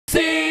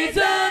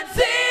Season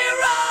 0!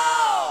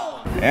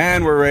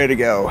 And we're ready to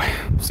go.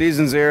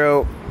 Season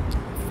 0,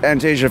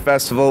 Fantasia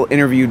Festival,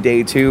 interview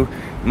day 2.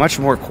 Much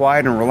more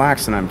quiet and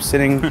relaxed, and I'm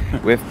sitting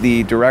with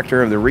the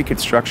director of the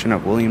Reconstruction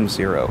of William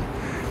Xero,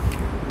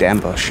 Dan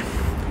Bush.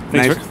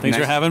 Thanks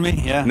for having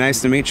me. Yeah.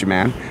 Nice to meet you,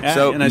 man. Yeah,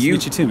 so nice to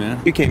meet you too,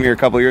 man. You came here a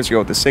couple years ago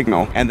with The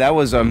Signal, and that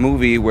was a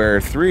movie where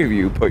 3 of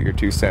you put your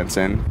 2 cents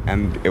in,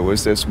 and it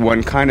was this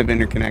one kind of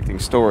interconnecting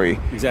story.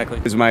 Exactly.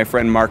 This is my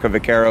friend Marco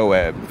Vaccaro,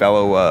 a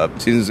fellow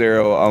Season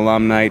 0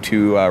 alumni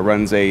who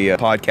runs a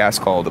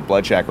podcast called The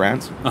Bloodshaq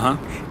Rants.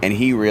 And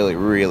he really,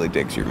 really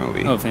digs your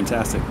movie. Oh,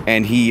 fantastic.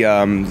 And he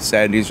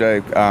said, he's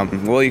like,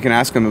 well, you can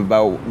ask him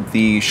about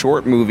the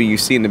short movie you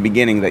see in the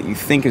beginning that you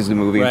think is the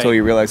movie until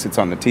you realize it's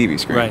on the TV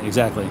screen. Right,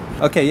 exactly.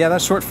 Okay, yeah,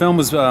 that short film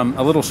was a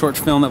little short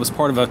film that was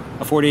part of a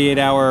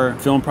 48-hour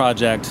film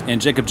project,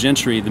 and Jacob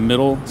Gentry, the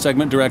middle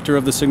segment director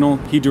of The Signal,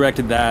 he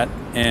directed that,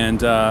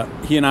 and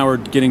he and I were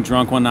getting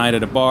drunk one night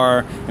at a bar,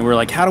 and we were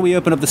like, how do we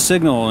open up The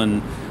Signal,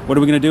 and what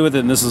are we going to do with it?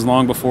 And this is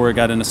long before it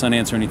got into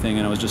Sundance or anything,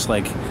 and I was just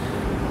like,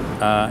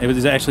 it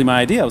was actually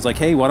my idea. I was like,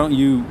 hey, why don't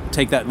you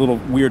take that little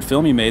weird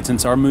film you made,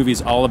 since our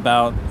movie's all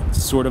about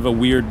sort of a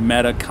weird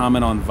meta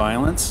comment on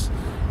violence,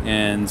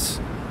 and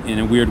in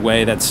a weird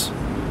way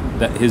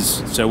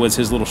so was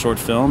his little short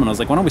film, and I was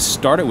like, why don't we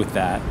start it with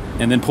that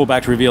and then pull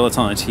back to reveal it's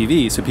on a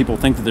TV, so people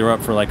think that they're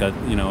up for like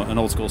an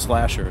old school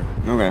slasher.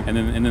 Okay. And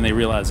then they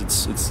realize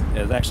it's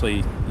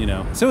actually,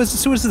 so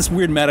it's this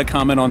weird meta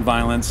comment on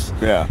violence.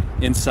 Yeah.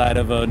 Inside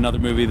of another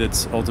movie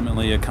that's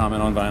ultimately a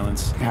comment on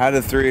violence. How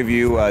did the 3 of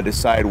you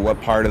decide what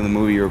part of the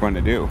movie you were going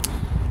to do?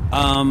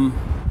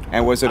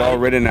 And was it all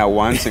written at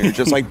once? And you're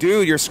just like,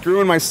 dude, you're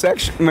screwing my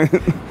section.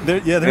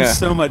 There's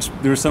so much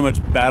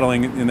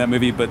battling in that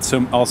movie, but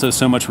also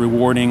so much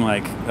rewarding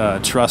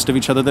trust of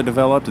each other that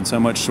developed, and so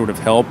much sort of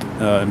help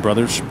and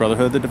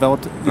brotherhood that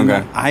developed.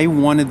 Okay. I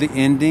wanted the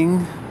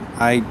ending.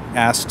 I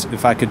asked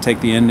if I could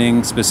take the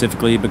ending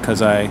specifically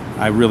because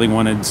I really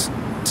wanted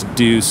to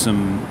do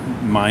some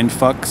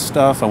mindfuck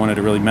stuff. I wanted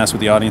to really mess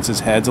with the audience's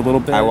heads a little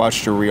bit. I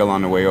watched your reel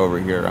on the way over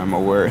here. I'm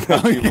aware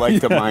that you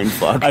like to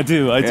mindfuck. I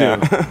do.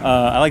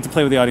 I like to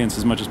play with the audience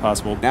as much as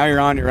possible. Now you're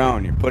on your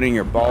own. You're putting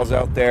your balls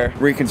out there.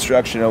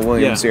 Reconstruction of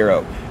William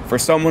Xero. For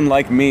someone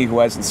like me who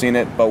hasn't seen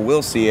it but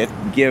will see it,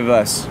 give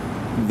us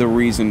the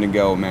reason to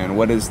go, man.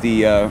 What is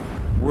the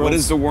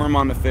worm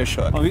on the fish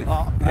hook?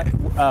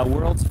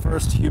 World's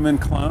first human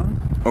clone.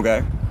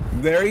 Okay.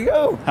 There you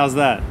go. How's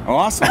that?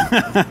 Awesome.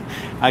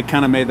 I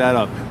kind of made that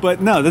up.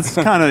 But no, that's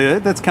kind of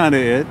it. That's kind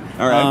of it.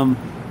 All right.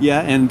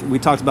 Yeah, and we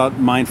talked about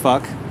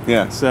mindfuck.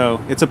 Yeah.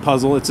 So it's a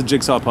puzzle. It's a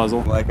jigsaw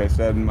puzzle. Like I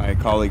said, my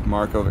colleague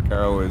Marco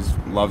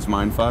Vaccaro loves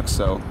mindfuck,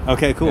 so...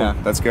 Okay, cool. Yeah,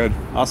 that's good.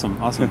 Awesome.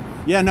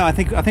 Yeah, no, I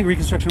think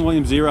Reconstruction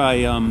William Xero,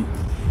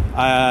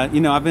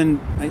 I've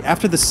been...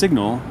 After The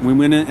Signal, we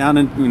went out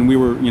and we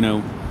were,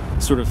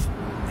 sort of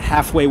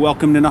halfway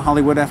welcomed into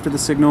Hollywood after The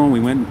Signal. We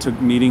went and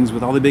took meetings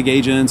with all the big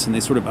agents, and they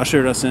sort of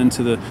ushered us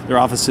into their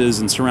offices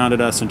and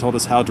surrounded us and told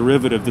us how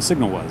derivative The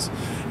Signal was.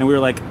 And we were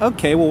like,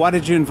 okay, well, why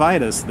did you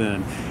invite us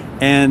then?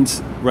 And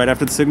right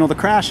after The Signal, the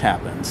crash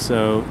happened.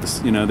 So,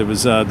 there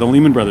was the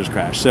Lehman Brothers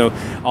crash. So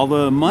all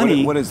the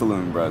money... What is the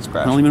Lehman Brothers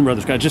crash? The Lehman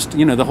Brothers crash. Just,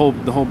 the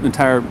whole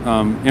entire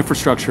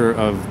infrastructure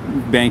of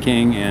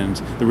banking and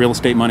the real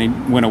estate money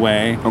went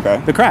away.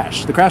 Okay. The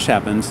crash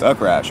happened. The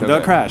crash, okay.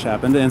 The crash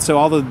happened. And so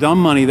all the dumb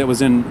money that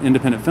was in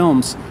independent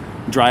films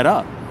dried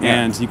up.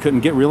 Yeah. And you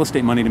couldn't get real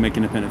estate money to make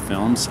independent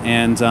films.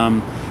 And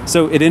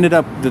so it ended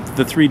up that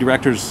the 3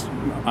 directors,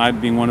 I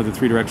being one of the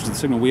 3 directors of The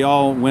Signal, we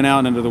all went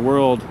out into the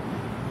world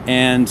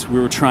and we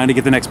were trying to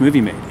get the next movie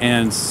made.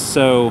 And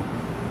so,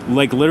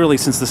 literally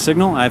since The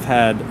Signal, I've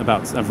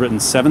written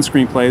 7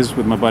 screenplays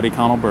with my buddy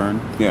Connell Byrne.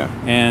 Yeah.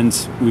 And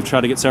we've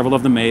tried to get several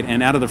of them made.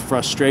 And out of the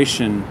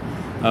frustration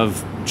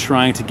of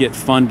trying to get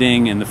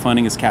funding, and the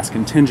funding is cast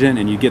contingent,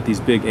 and you get these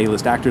big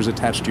A-list actors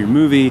attached to your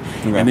movie,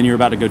 and then you're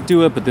about to go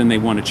do it, but then they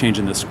want to change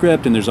in the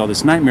script, and there's all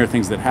these nightmare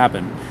things that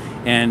happen.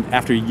 And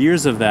after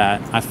years of that,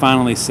 I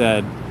finally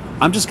said,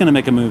 I'm just going to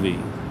make a movie,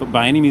 but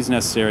by any means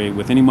necessary,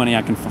 with any money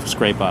I can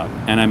scrape up.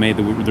 And I made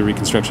the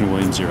Reconstruction of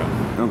William Xero.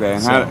 Okay,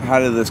 and how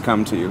did this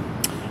come to you?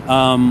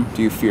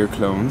 Do you fear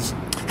clones?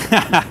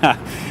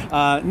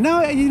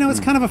 No, it's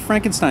kind of a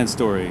Frankenstein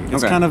story.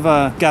 It's kind of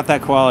got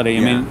that quality.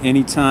 I mean,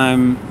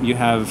 anytime you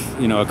have,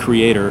 a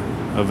creator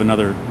of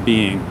another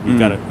being, you've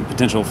got a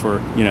potential for,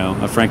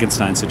 a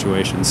Frankenstein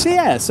situation. So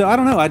yeah, so I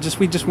don't know.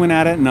 We just went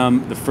at it,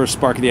 and the first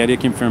spark of the idea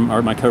came from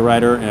my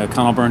co-writer,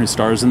 Connell Byrne, who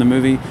stars in the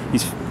movie.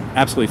 He's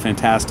absolutely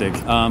fantastic.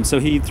 So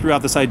he threw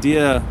out this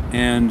idea,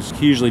 and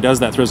he usually does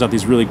that, throws out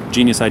these really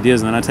genius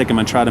ideas, and then I take them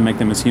and try to make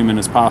them as human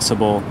as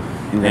possible,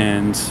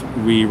 and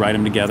we write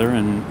them together,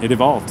 and it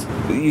evolved.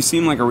 You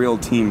seem like a real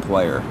team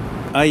player.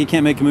 You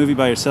can't make a movie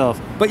by yourself.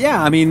 But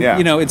yeah, I mean,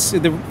 it's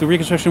the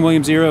Reconstruction of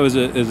William Xero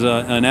is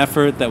an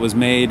effort that was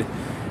made.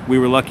 We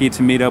were lucky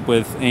to meet up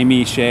with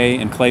Amy Shea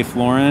and Clay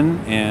Florin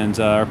and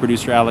our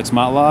producer Alex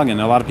Motlog,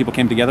 and a lot of people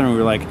came together, and we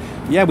were like,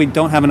 yeah, we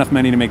don't have enough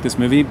money to make this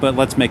movie, but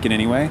let's make it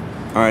anyway.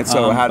 All right,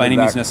 so how did by any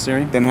means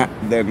necessary. Then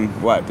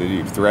what? Did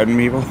you threaten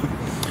people?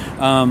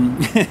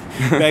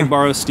 Beg,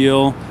 borrow,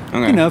 steal.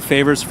 Okay. You know,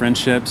 favors,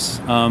 friendships.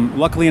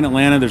 Luckily in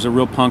Atlanta, there's a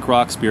real punk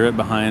rock spirit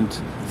behind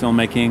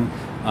filmmaking.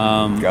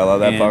 Gotta love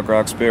that punk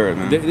rock spirit,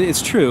 man.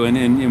 It's true,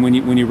 and when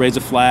you raise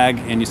a flag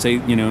and you say,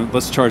 you know,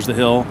 let's charge the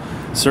hill,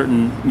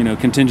 certain, you know,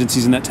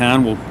 contingencies in that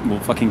town will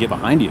fucking get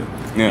behind you.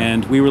 Yeah.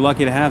 And we were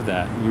lucky to have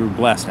that. We were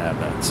blessed to have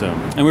that. So,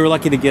 and we were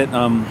lucky to get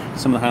some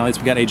of the highlights.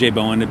 We got AJ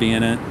Bowen to be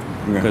in it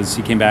because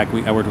he came back.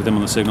 I worked with him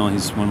on the Signal.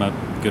 He's one of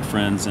my good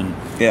friends, and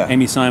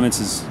Amy Simons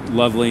is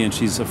lovely, and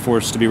she's a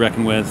force to be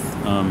reckoned with.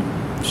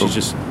 She's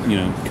just, you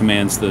know,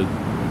 commands the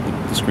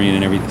screen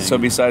and everything. So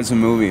besides the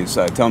movies,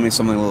 tell me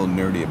something a little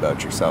nerdy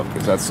about yourself,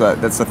 because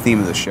that's the theme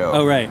of the show.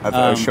 Oh, right. I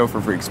thought a show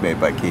for freaks made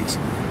by geeks.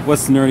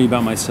 What's nerdy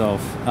about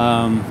myself?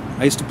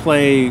 I used to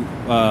play.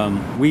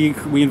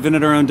 We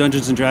invented our own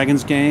Dungeons and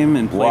Dragons game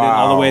and played it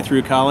all the way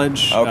through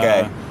college.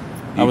 Okay.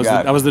 I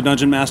was the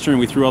dungeon master, and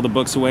we threw all the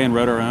books away and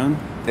wrote our own.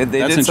 They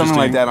did something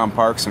like that on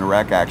Parks and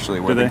Rec,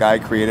 actually, where the guy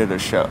created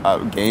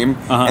a game,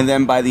 and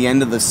then by the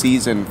end of the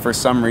season, for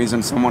some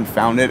reason, someone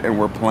found it and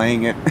were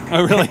playing it.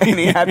 Oh, really? And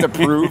he had to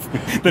prove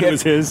that it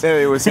was his.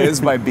 It was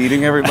his by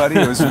beating everybody.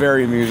 It was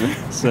very amusing.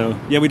 So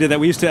yeah, we did that.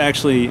 We used to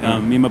actually,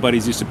 me and my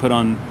buddies used to put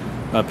on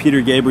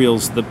Peter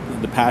Gabriel's The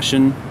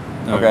Passion.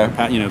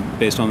 You know,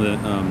 based on the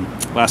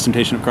Last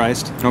Temptation of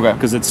Christ. Okay.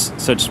 Because it's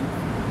such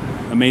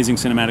amazing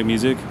cinematic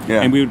music.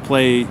 Yeah. And we would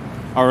play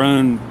our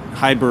own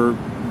hyper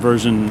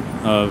version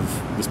of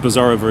this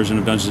bizarro version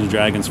of Dungeons and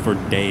Dragons for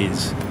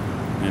days,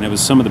 and it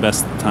was some of the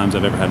best times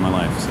I've ever had in my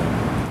life. So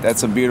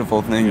that's a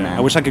beautiful thing, man.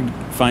 I wish I could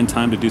find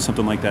time to do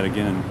something like that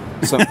again.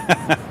 So,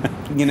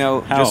 you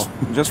know,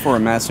 just for a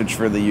message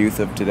for the youth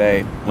of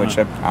today, which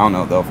I don't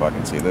know if they'll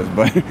fucking see this,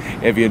 but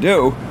if you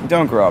do,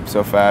 don't grow up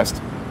so fast.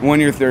 When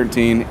you're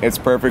 13, it's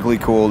perfectly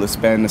cool to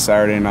spend a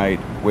Saturday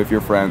night with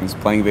your friends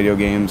playing video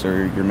games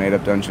or your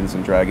made-up Dungeons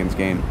and Dragons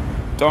game.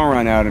 Don't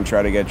run out and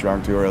try to get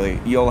drunk too early.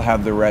 You'll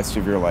have the rest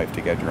of your life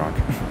to get drunk.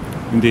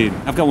 Indeed.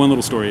 I've got one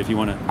little story if you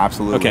want to.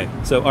 Absolutely. Okay.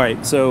 So, all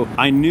right. So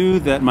I knew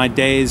that my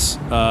days,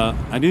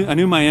 I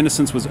knew my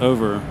innocence was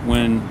over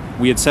when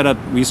we had set up,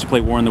 we used to play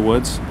War in the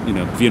Woods, you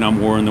know,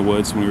 Vietnam War in the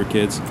Woods when we were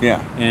kids.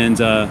 Yeah. And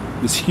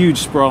this huge,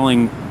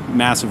 sprawling,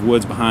 massive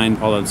woods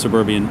behind all the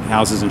suburban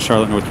houses in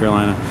Charlotte, North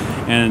Carolina.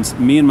 And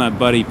me and my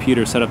buddy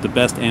Peter set up the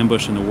best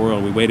ambush in the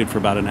world. We waited for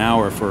about an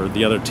hour for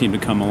the other team to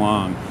come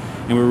along.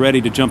 And we were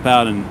ready to jump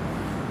out, and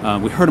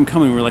we heard them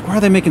coming. We were like, why are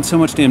they making so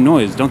much damn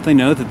noise? Don't they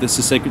know that this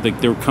is sacred?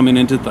 Like, they're coming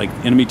into like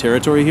enemy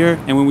territory here.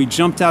 And when we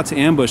jumped out to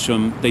ambush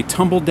them, they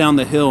tumbled down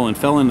the hill and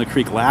fell in the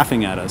creek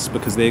laughing at us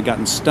because they had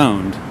gotten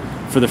stoned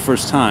for the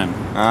first time.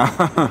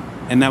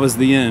 And that was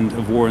the end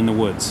of War in the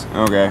Woods.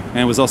 Okay. And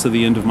it was also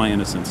the end of my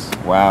innocence.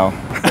 Wow.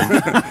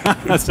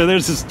 So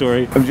there's the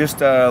story.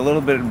 Just a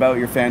little bit about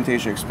your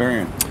Fantasia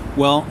experience.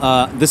 Well,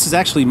 this is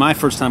actually my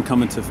first time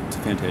coming to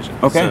Fantasia.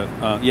 Okay.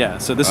 So,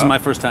 so this is my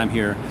first time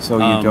here. So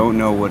you don't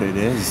know what it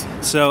is?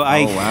 So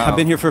I've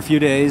been here for a few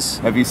days.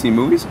 Have you seen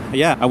movies?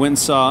 Yeah, I went and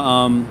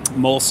saw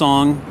Mole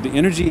Song. The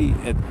energy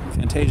at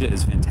Fantasia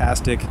is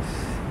fantastic.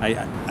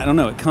 I don't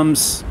know. It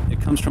comes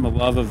from a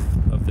love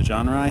of the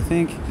genre, I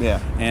think. Yeah.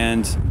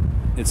 And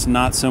it's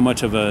not so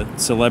much of a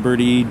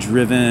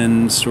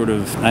celebrity-driven sort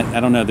of. I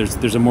don't know.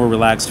 There's a more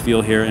relaxed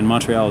feel here, and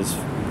Montreal is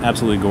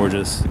absolutely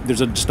gorgeous. There's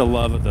just a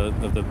love of the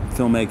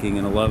filmmaking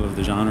and a love of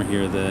the genre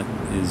here that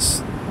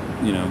is,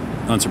 you know,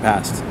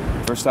 unsurpassed.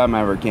 First time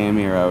I ever came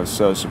here, I was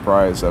so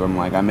surprised that I'm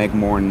like, I make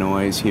more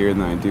noise here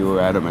than I do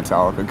at a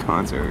Metallica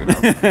concert. You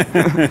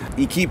know?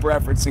 You keep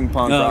referencing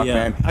punk rock,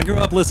 man. I grew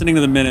up listening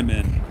to the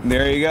Minutemen.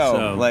 There you go.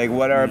 So, like,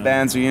 what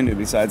bands are you into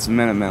besides the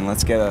Minutemen?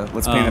 Let's paint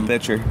a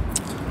picture.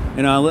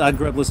 You know, I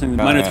grew up listening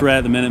to Minor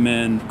Threat, the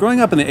Minutemen. Growing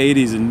up in the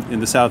 80s in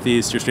the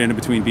Southeast, you're stranded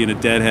between being a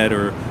Deadhead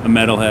or a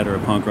metalhead or a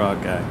punk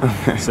rock guy.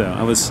 Okay. So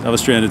I was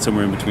stranded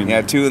somewhere in between.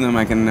 Yeah, two of them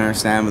I can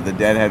understand, but the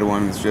Deadhead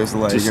one is just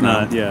like, you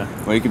know.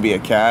 Well, you could be a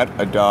cat,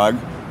 a dog,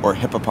 or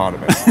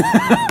hippopotamus.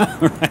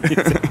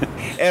 Right.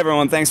 Hey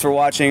everyone, thanks for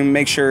watching.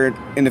 Make sure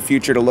in the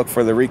future to look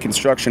for the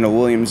Reconstruction of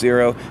William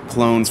Xero,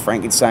 Clones,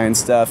 Frankenstein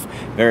stuff.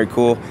 Very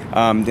cool.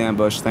 Dan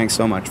Bush, thanks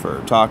so much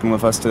for talking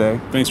with us today.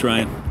 Thanks,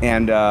 Ryan.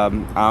 And I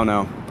don't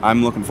know,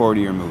 I'm looking forward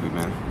to your movie,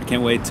 man. I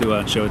can't wait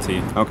to show it to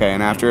you. Okay,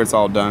 and after it's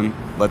all done,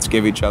 let's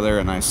give each other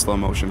a nice slow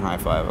motion high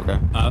five, okay?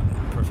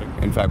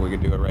 Perfect. In fact, we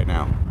could do it right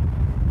now.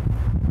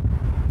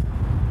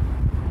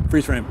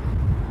 Freeze frame.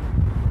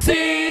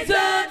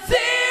 Season